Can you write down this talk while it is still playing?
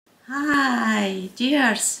Hi,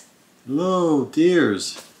 dears. Hello,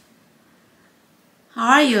 dears.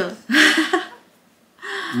 How are you?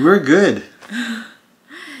 We're good.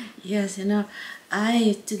 Yes,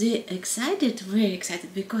 I today very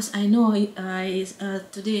excited because I know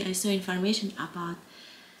today I saw information about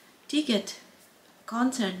ticket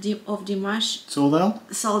concert of Dimash. Sold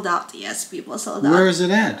out? Sold out. Yes, people sold out. Where is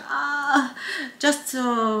it at? Just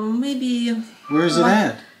maybe. Where is it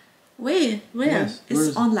at? Where? Yes,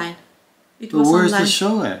 It's online. It But was where's online. the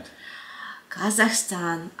show at?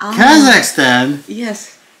 Kazakhstan. Kazakhstan?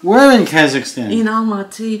 Yes. Where in Kazakhstan? In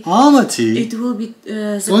Almaty. Almaty? It will be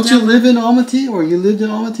Don't you live in Almaty, or you lived in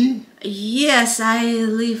Almaty? Yes, I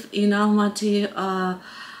live in Almaty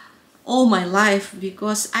all my life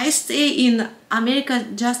because I stay in America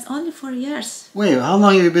just only 4 years. Wait, how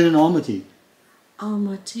long have you been in Almaty?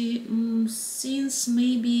 Almaty since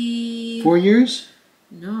maybe 4 years?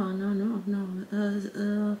 No.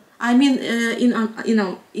 I mean in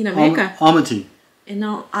America. Almaty. In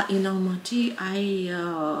Almaty, I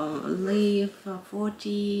live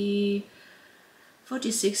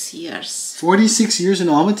 46 years. 46 years in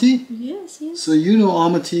Almaty? Yes. So you know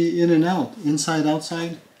Almaty in and out, inside,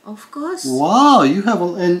 outside? Of course. Wow, you have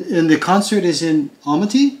and the concert is in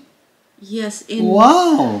Almaty? Yes, in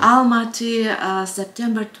Wow. Almaty,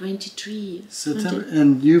 September 23. September,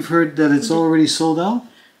 and you've heard that it's already sold out?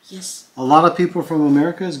 Yes. A lot of people from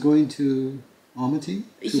America is going to Almaty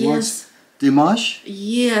to watch Dimash?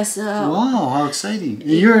 Yes. Wow, how exciting!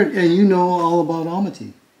 And you know all about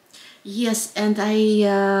Almaty. Yes, and I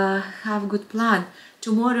have good plan.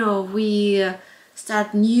 Tomorrow we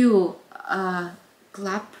start new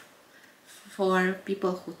club for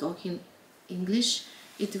people who talk in English.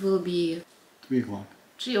 It will be 3 o'clock.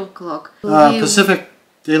 3 o'clock. Pacific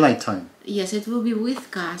Daylight Time. Yes, it will be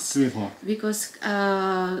with Kaz. 3 o'clock. Because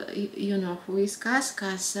you know who is Kaz?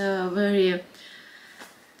 Kaz very.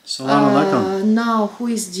 Salam alaikum. Now who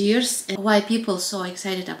is dears and why people so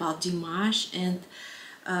excited about Dimash, and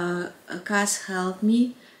Kaz helped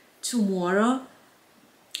me tomorrow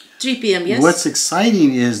 3 p.m. Yes. What's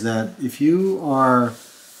exciting is that if you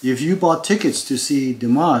bought tickets to see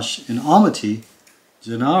Dimash in Almaty,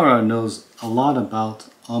 Janara knows a lot about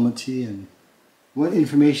Almaty, and what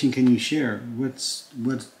information can you share?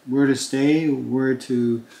 Where to stay, where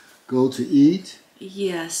to go to eat?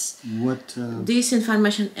 Yes. What? This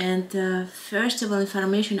information, and first of all,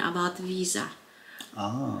 information about visa.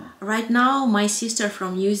 Right now, my sister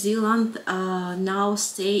from New Zealand now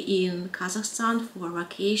stay in Kazakhstan for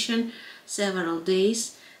vacation several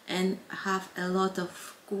days and have a lot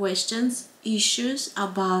of questions, issues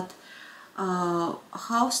about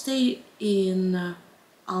how stay in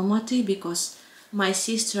Almaty, because my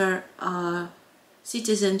sister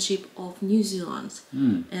citizenship of New Zealand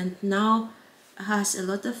and now has a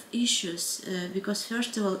lot of issues because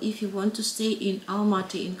first of all, if you want to stay in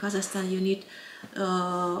Almaty in Kazakhstan, you need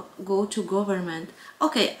go to government.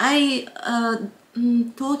 Okay, I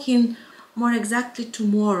talking more exactly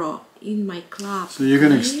tomorrow in my club. So you're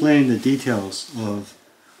going to explain the details of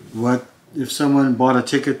what, if someone bought a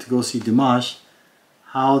ticket to go see Dimash,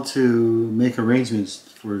 how to make arrangements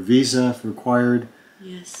for visa if required,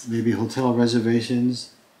 yes, maybe hotel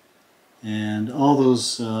reservations, and all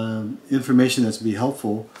those information that's be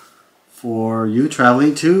helpful for you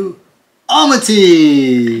traveling to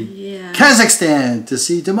Almaty, Kazakhstan, to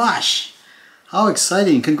see Dimash. How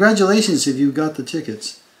exciting! Congratulations if you got the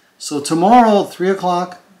tickets. So tomorrow, 3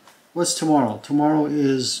 o'clock. What's tomorrow? Tomorrow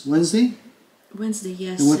is Wednesday? Wednesday,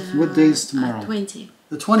 yes. And what day is tomorrow? 20.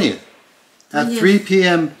 The 20th. At 3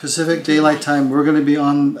 p.m. Pacific Daylight Time, we're going to be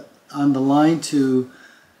on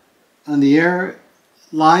the air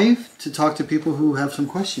live to talk to people who have some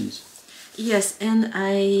questions. Yes, and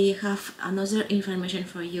I have another information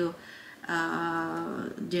for you,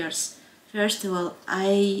 dears. First of all,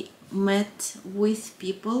 I met with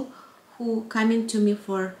people who coming to me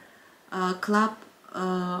for a club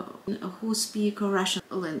who speak Russian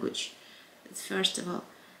language. First of all,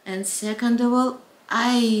 and second of all,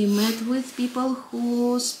 I met with people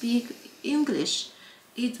who speak English.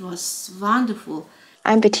 It was wonderful.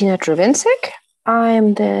 I'm Bettina Drowincek.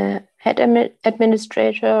 I'm the head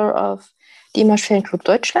administrator of Dimash Club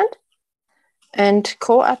Deutschland and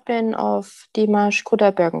co-admin of Dimash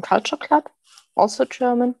Kudabergen Culture Club, also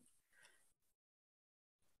German.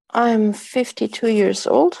 I'm 52 years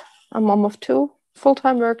old. I'm mom of 2,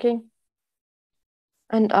 full-time working,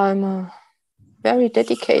 and I'm a very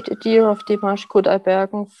dedicated dear of Dimash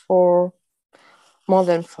Kudabergen for more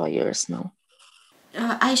than 4 years now.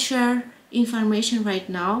 I share information right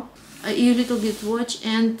now. You little bit watch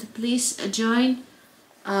and please join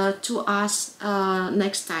to us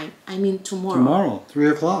next time. I mean tomorrow. Tomorrow, 3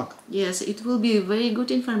 o'clock. Yes, it will be very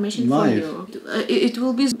good information Live. for you. It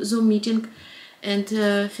will be Zoom meeting, and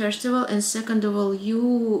first of all, and second of all,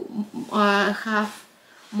 you have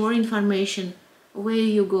more information. Where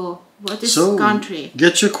you go? What is country?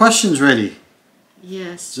 Get your questions ready.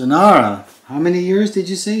 Yes. Zanara, how many years did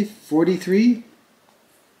you say? 43?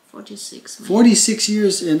 46. Maybe. 46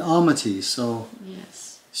 years in Almaty. So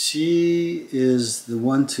yes. She is the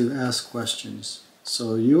one to ask questions.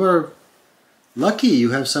 So you are lucky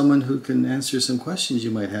you have someone who can answer some questions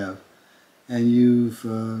you might have. And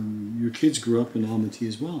your kids grew up in Almaty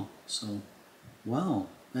as well. So, wow,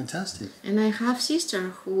 fantastic. And I have sister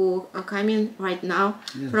who are coming right now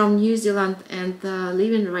from New Zealand and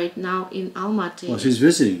living right now in Almaty. Well, she's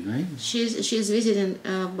visiting, right? She's visiting,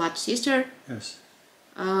 but sister, yes,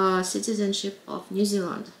 citizenship of New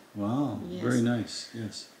Zealand. Wow, yes. Very nice.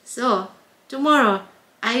 Yes. So tomorrow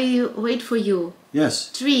I wait for you. Yes.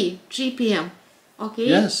 3 p.m. Okay.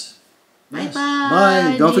 Yes. Bye yes. bye.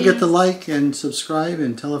 Bye. Don't forget to like and subscribe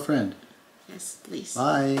and tell a friend. Yes, please.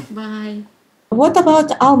 Bye. Bye. What about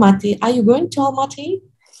Almaty? Are you going to Almaty?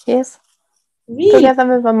 Yes. Really? Together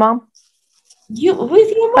with my mom. You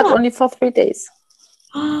with your mom? But only for 3 days.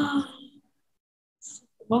 Ah,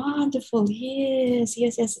 wonderful. Yes,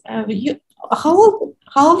 yes, yes.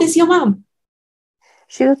 How old is your mom?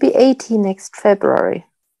 She will be 80 next February.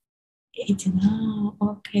 80 now.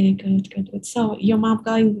 Okay, good. So your mom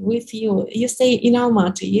going with you. You stay in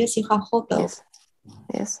Almaty. Yes, you have hotel. Yes.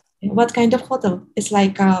 Yes. What kind of hotel? It's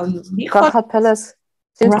like big Rahat Palace.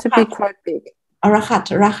 Seems to be quite big. Rahat.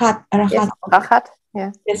 Yes, Rahat.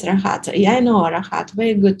 Yeah. Yes, Rahat. Yeah, I know Rahat.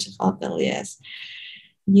 Very good hotel. Yes.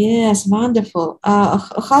 Yes, wonderful.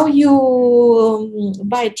 How you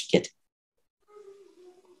buy a ticket?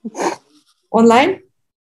 Online?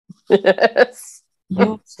 Yes.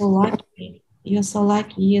 You're so lucky. You're so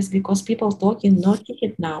lucky. Yes, because people talking no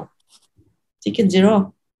ticket now. Ticket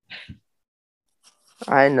zero.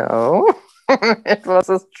 I know. It was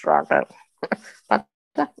a struggle. But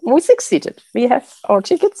we succeeded. We have our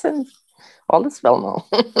tickets and all is well now.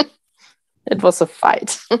 It was a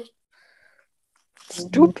fight.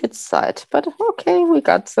 Stupid site. But okay, we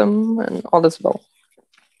got them and all is well.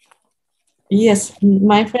 Yes,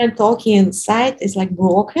 my friend talking site is like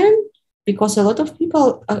broken because a lot of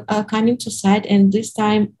people are coming to site and this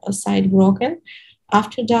time a site broken.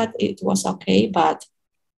 After that, it was okay, but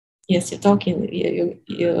yes, you're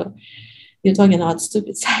talking about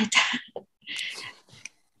stupid site.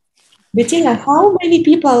 Bettina, how many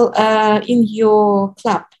people in your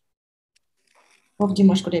club of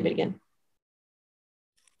Dimash could I begin?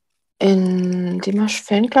 In Dimash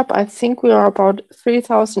fan club, I think we are about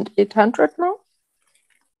 3,800 now.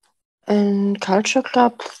 And culture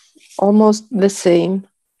club, almost the same.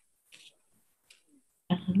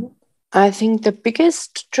 I think the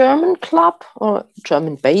biggest German club or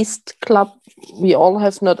German-based club, we all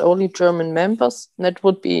have not only German members. That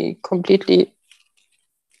would be completely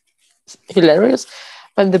hilarious.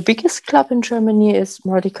 But the biggest club in Germany is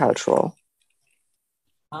multicultural.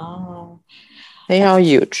 Oh. They are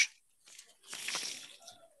huge.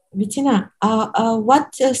 Bettina,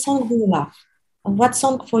 what song do you love? What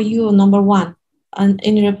song for you, number one,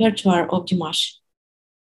 in the repertoire of Dimash?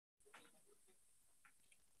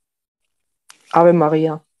 Ave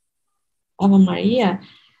Maria. Ave Maria.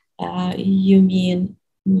 You mean,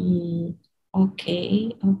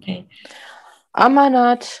 okay.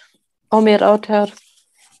 Amanat, Omer Outer,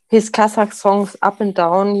 his Kazakh songs up and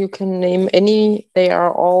down, you can name any, they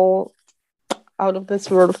are all out of this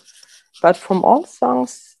world. But from all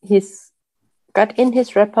songs he's got in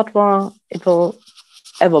his repertoire, it will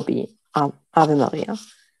ever be Ave Maria.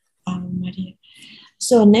 Ave Maria.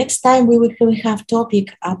 So next time we will have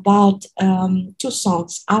topic about two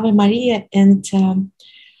songs, Ave Maria and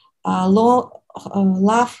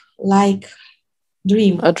Love Like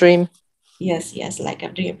Dream. A Dream. Yes, like a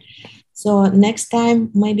dream. So next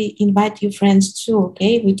time maybe invite your friends too,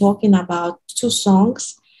 okay? We're talking about two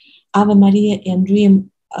songs, Ave Maria and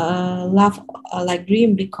Dream, Love Like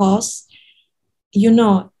Dream, because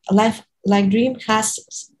Life Like Dream has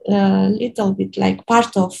a little bit like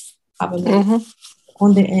part of Ave Maria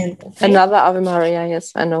on the end. Okay? Another Ave Maria,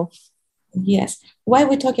 yes, I know. Yes. Why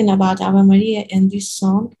we're talking about Ave Maria and this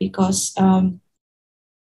song? Because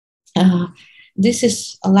this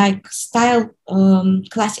is like style,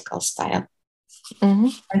 classical style,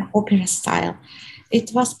 like opera style.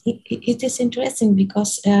 It is interesting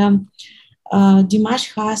because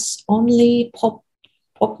Dimash has only pop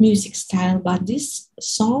music style, but this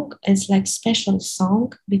song is like special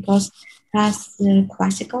song because it has the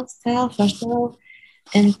classical style first of all,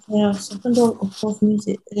 And second of course,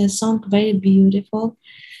 music, the song very beautiful.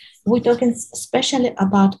 We're talking especially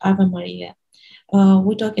about Ave Maria.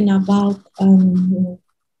 We're talking about who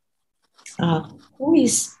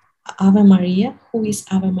is Ave Maria,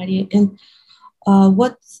 and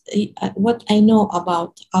what I know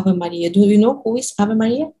about Ave Maria. Do you know who is Ave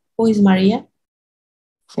Maria? Who is Maria?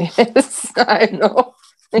 Yes, I know.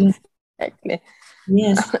 Yes. Exactly.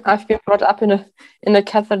 Yes. I've been brought up in a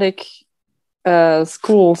Catholic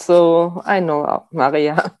school, so I know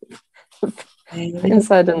Maria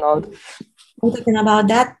inside and out. We're talking about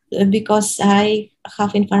that because I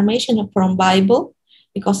have information from Bible,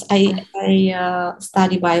 because I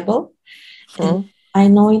study Bible, and I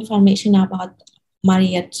know information about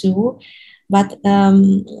Maria too. But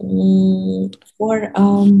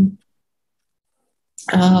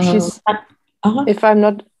if I'm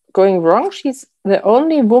not going wrong, she's the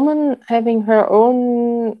only woman having her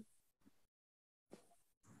own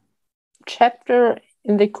chapter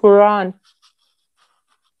in the Quran.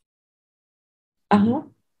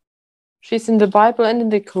 She's in the Bible and in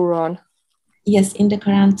the Quran. Yes, in the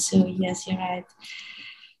Quran too. Yes, you're right.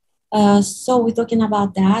 So we're talking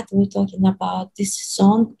about that. We're talking about this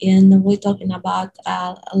song, and we're talking about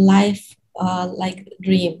life like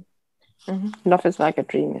dream. Love is like a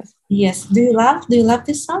dream. Yes. Yes. Do you love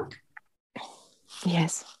this song?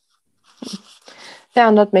 Yes. There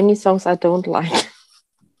are not many songs I don't like.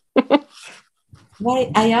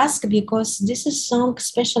 Why I ask, because this is song,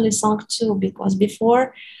 especially song too, because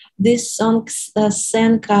before this song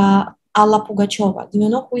sang Alla Pugacheva. Do you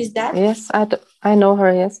know who is that? Yes, I know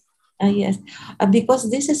her. Yes. Yes, because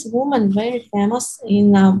this is woman very famous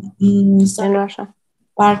in Russia,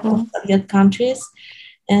 part of Soviet countries,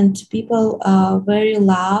 and people very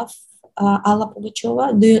love Alla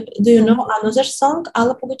Pugacheva. Do you know another song,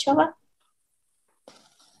 Alla Pugacheva?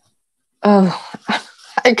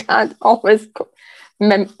 I can't always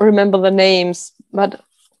remember the names, but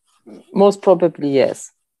most probably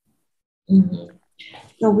yes.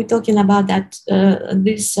 So we're talking about that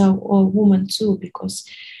this woman too, because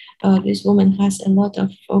this woman has a lot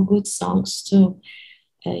of good songs too.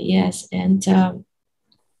 Yes, and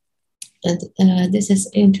this is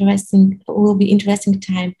interesting. Will be interesting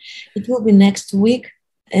time. It will be next week,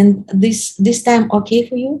 and this time okay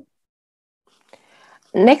for you?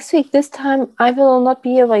 Next week, this time I will not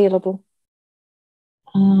be available.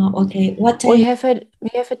 Okay. What time? We have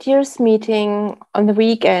a tears meeting on the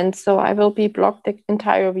weekend, so I will be blocked the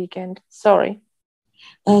entire weekend. Sorry.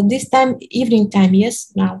 This time, evening time,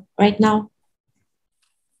 yes, right now.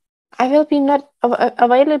 I will be not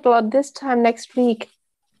available at this time next week.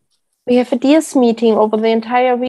 We have a tears meeting over the entire week.